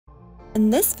In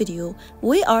this video,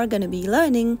 we are going to be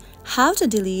learning how to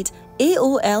delete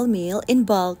AOL mail in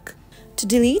bulk. To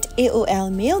delete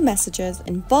AOL mail messages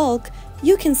in bulk,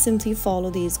 you can simply follow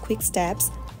these quick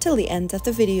steps till the end of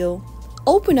the video.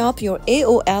 Open up your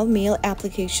AOL mail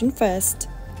application first.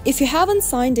 If you haven't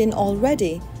signed in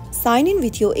already, sign in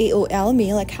with your AOL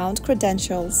mail account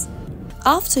credentials.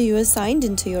 After you are signed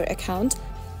into your account,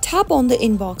 tap on the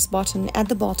inbox button at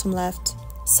the bottom left.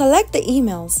 Select the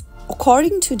emails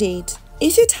according to date.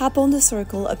 If you tap on the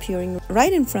circle appearing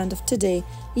right in front of today,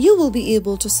 you will be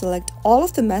able to select all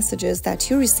of the messages that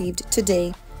you received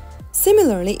today.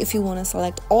 Similarly, if you want to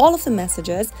select all of the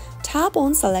messages, tap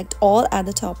on Select All at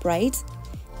the top right.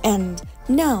 And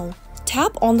now,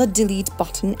 tap on the Delete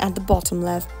button at the bottom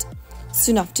left.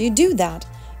 Soon after you do that,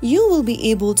 you will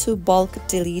be able to bulk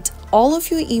delete all of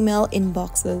your email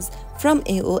inboxes from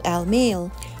AOL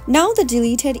Mail. Now the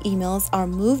deleted emails are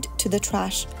moved to the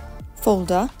trash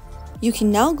folder. You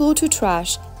can now go to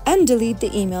trash and delete the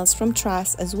emails from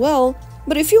trash as well.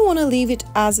 But if you want to leave it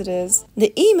as it is,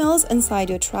 the emails inside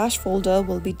your trash folder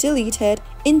will be deleted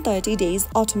in 30 days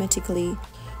automatically.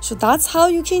 So that's how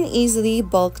you can easily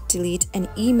bulk delete an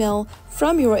email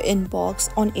from your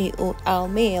inbox on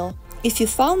AOL Mail. If you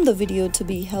found the video to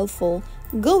be helpful,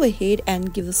 go ahead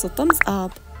and give us a thumbs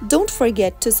up. Don't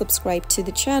forget to subscribe to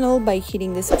the channel by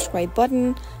hitting the subscribe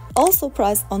button. Also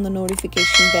press on the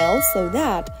notification bell so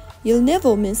that you'll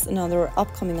never miss another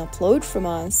upcoming upload from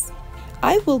us.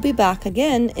 I will be back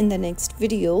again in the next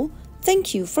video.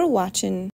 Thank you for watching.